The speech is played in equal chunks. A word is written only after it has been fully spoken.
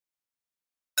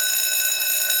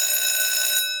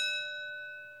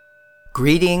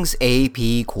Greetings,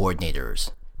 AP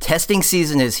coordinators. Testing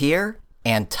season is here,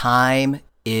 and time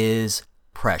is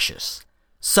precious.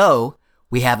 So,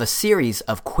 we have a series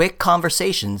of quick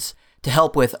conversations to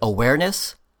help with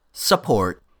awareness,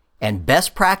 support, and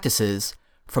best practices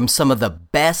from some of the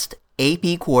best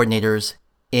AP coordinators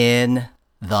in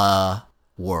the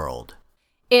world.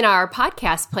 In our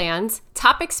podcast plans,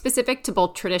 topics specific to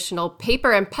both traditional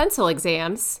paper and pencil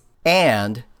exams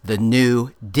and the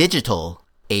new digital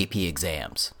AP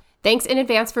exams. Thanks in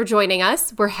advance for joining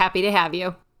us. We're happy to have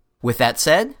you. With that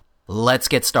said, let's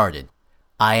get started.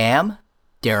 I am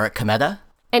Derek Cometa.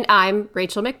 And I'm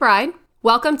Rachel McBride.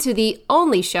 Welcome to the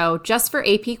only show just for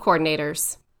AP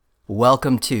coordinators.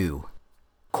 Welcome to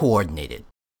Coordinated.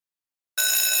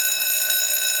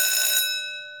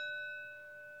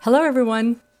 Hello,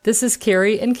 everyone. This is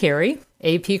Carrie and Carrie,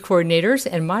 AP coordinators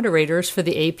and moderators for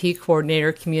the AP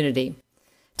coordinator community.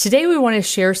 Today, we want to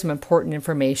share some important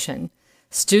information.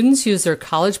 Students use their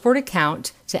College Board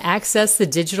account to access the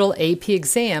digital AP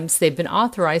exams they've been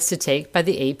authorized to take by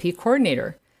the AP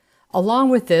coordinator. Along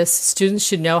with this, students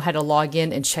should know how to log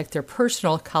in and check their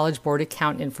personal College Board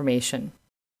account information.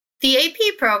 The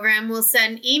AP program will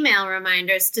send email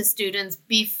reminders to students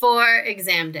before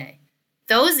exam day.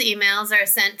 Those emails are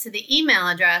sent to the email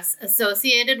address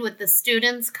associated with the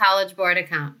student's College Board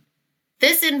account.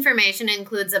 This information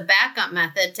includes a backup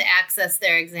method to access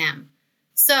their exam.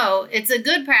 So, it's a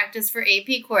good practice for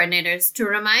AP coordinators to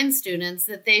remind students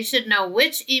that they should know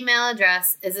which email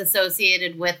address is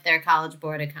associated with their College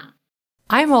Board account.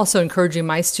 I'm also encouraging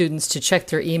my students to check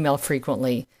their email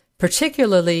frequently,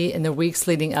 particularly in the weeks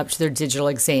leading up to their digital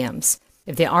exams.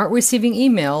 If they aren't receiving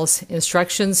emails,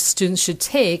 instructions students should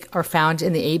take are found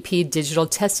in the AP Digital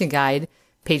Testing Guide,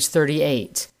 page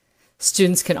 38.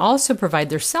 Students can also provide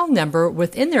their cell number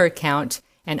within their account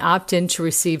and opt in to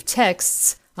receive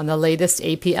texts on the latest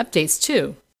AP updates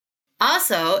too.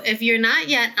 Also, if you're not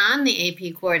yet on the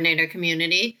AP coordinator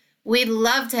community, we'd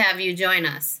love to have you join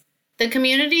us. The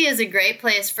community is a great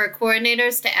place for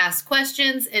coordinators to ask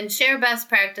questions and share best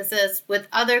practices with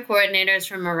other coordinators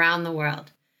from around the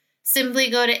world. Simply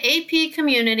go to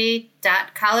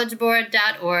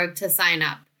apcommunity.collegeboard.org to sign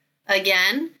up.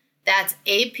 Again, that's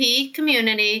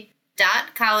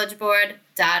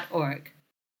apcommunity.collegeboard.org.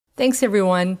 Thanks,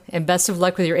 everyone, and best of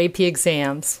luck with your AP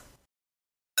exams.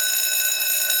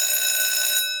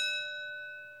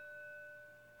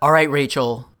 All right,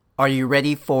 Rachel, are you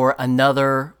ready for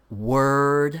another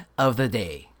word of the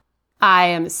day? I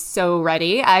am so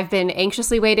ready. I've been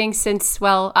anxiously waiting since,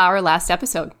 our last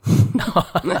episode.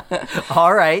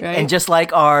 All right. And just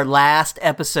like our last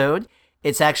episode,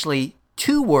 it's actually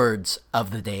 2 words of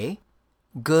the day.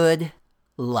 Good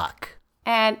luck.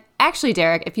 And actually,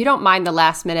 Derek, if you don't mind the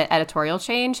last-minute editorial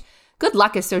change, good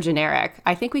luck is so generic.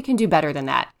 I think we can do better than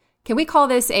that. Can we call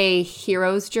this a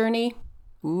hero's journey?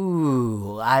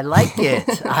 Ooh, I like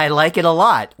it. I like it a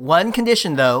lot. One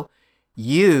condition, though,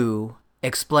 you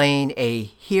explain a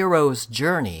hero's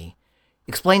journey.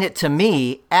 Explain it to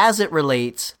me as it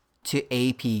relates to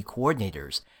AP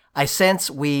coordinators. I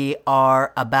sense we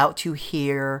are about to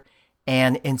hear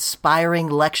an inspiring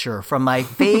lecture from my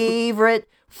favorite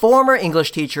former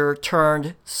English teacher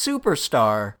turned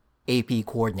superstar AP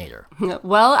coordinator.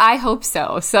 Well, I hope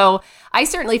so. So I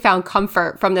certainly found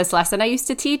comfort from this lesson I used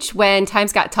to teach when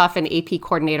times got tough in AP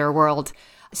coordinator world.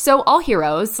 So all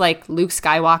heroes like Luke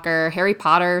Skywalker, Harry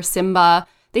Potter, Simba,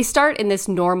 they start in this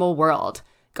normal world,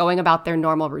 going about their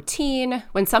normal routine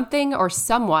when something or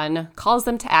someone calls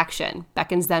them to action,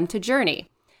 beckons them to journey.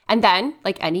 And then,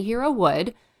 like any hero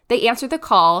would, they answer the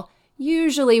call,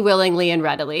 usually willingly and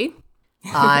readily.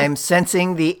 I'm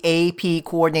sensing the AP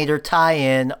coordinator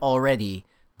tie-in already.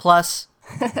 Plus,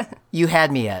 you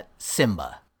had me at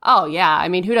Simba. Oh, yeah. I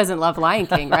mean, who doesn't love Lion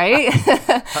King, right?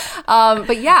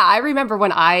 But yeah, I remember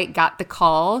when I got the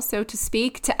call, so to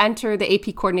speak, to enter the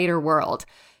AP coordinator world.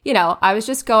 You know, I was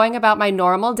just going about my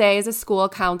normal day as a school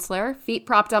counselor, feet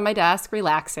propped on my desk,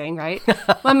 relaxing, right?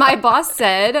 When my boss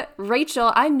said,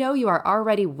 Rachel, I know you are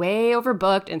already way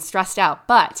overbooked and stressed out,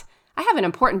 but I have an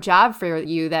important job for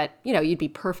you that, you'd be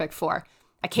perfect for.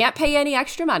 I can't pay any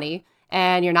extra money,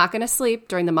 and you're not going to sleep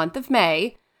during the month of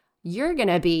May. You're going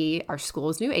to be our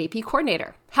school's new AP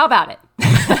coordinator. How about it?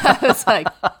 I was like,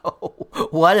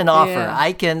 what an offer. Yeah.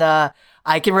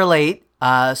 I can relate.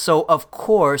 So, of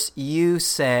course, you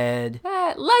said...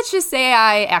 let's just say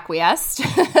I acquiesced.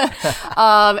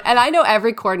 And I know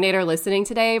every coordinator listening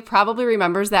today probably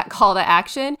remembers that call to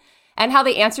action and how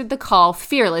they answered the call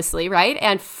fearlessly, right?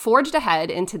 And forged ahead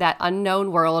into that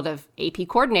unknown world of AP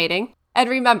coordinating. And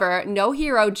remember, no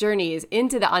hero journeys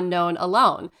into the unknown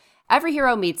alone. Every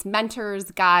hero meets mentors,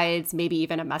 guides, maybe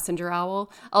even a messenger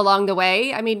owl along the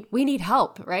way. I mean, we need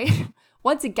help, right?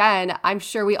 Once again, I'm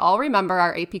sure we all remember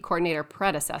our AP coordinator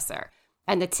predecessor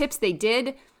and the tips they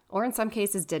did, or in some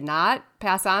cases did not,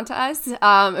 pass on to us.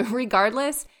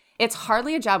 Regardless, it's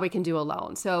hardly a job we can do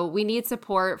alone. So we need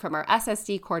support from our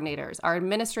SSD coordinators, our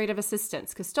administrative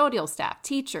assistants, custodial staff,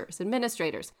 teachers,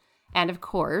 administrators, and of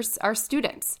course, our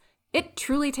students. It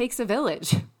truly takes a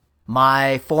village.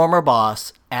 My former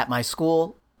boss at my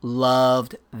school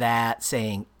loved that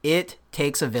saying, "It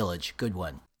takes a village." Good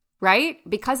one. Right?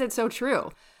 Because it's so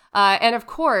true. And of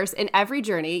course, in every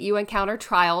journey, you encounter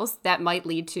trials that might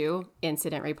lead to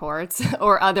incident reports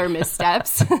or other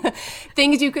missteps,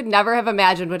 things you could never have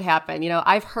imagined would happen. You know,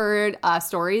 I've heard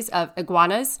stories of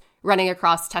iguanas running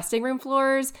across testing room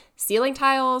floors, ceiling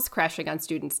tiles, crashing on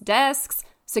students' desks,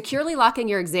 securely locking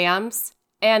your exams,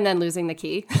 and then losing the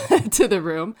key to the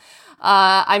room.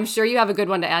 I'm sure you have a good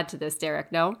one to add to this,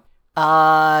 Derek, no?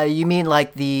 You mean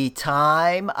like the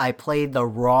time I played the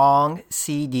wrong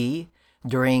CD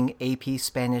during AP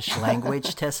Spanish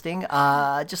language testing?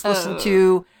 Just listen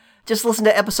to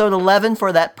episode 11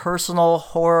 for that personal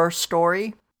horror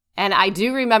story. And I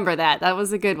do remember that. That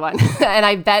was a good one. And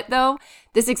I bet, though,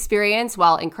 this experience,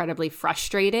 while incredibly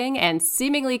frustrating and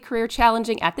seemingly career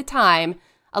challenging at the time,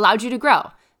 allowed you to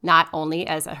grow, not only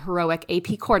as a heroic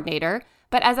AP coordinator,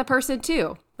 but as a person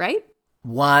too, right?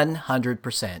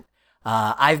 100%.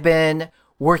 I've been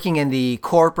working in the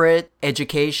corporate,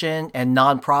 education, and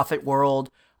nonprofit world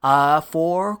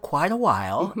for quite a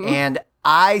while, and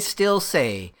I still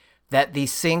say that the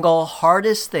single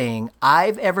hardest thing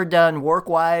I've ever done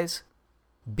work-wise,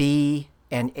 be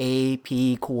an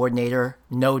AP coordinator,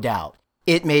 no doubt.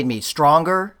 It made me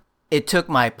stronger. It took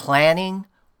my planning,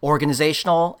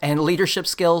 organizational, and leadership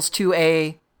skills to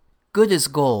a good as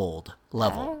gold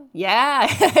level. Yeah,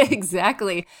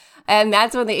 exactly. And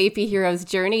that's when the AP Heroes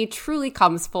journey truly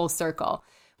comes full circle.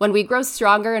 When we grow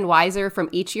stronger and wiser from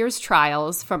each year's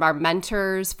trials, from our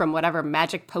mentors, from whatever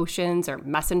magic potions or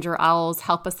messenger owls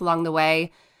help us along the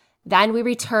way, then we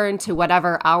return to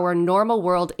whatever our normal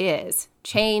world is,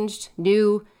 changed,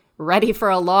 new, ready for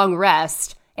a long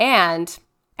rest, and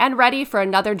ready for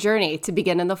another journey to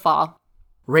begin in the fall.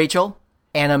 Rachel,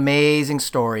 an amazing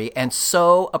story and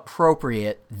so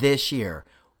appropriate this year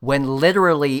when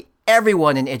literally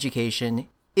everyone in education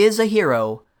is a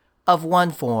hero of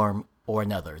one form or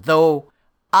another. Though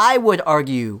I would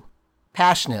argue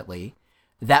passionately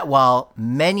that while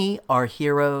many are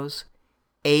heroes,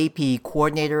 AP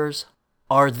coordinators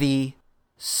are the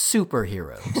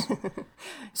superheroes.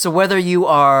 So whether you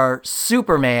are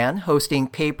Superman hosting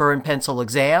paper and pencil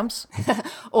exams,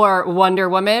 or Wonder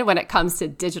Woman when it comes to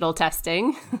digital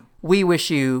testing, we wish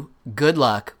you good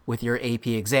luck with your AP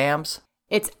exams.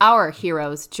 It's our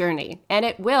hero's journey, and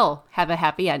it will have a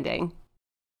happy ending.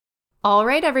 All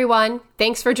right, everyone.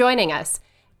 Thanks for joining us.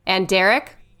 And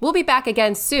Derek, we'll be back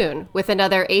again soon with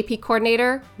another AP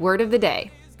Coordinator Word of the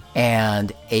Day.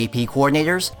 And AP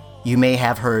coordinators, you may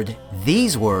have heard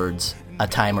these words a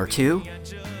time or two.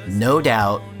 No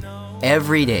doubt,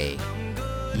 every day,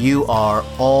 you are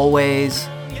always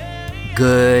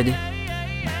good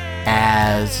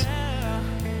as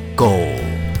gold.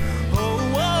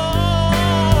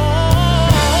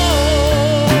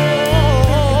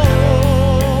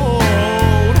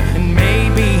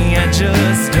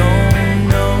 Just don't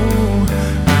know.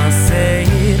 I'll say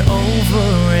it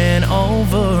over and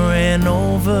over and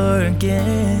over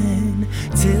again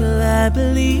till I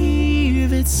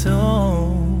believe it's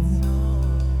so.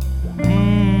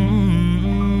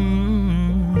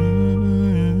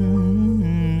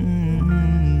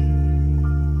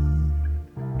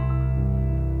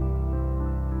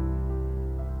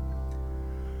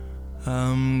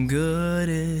 I'm good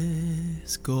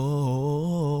as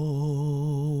gold.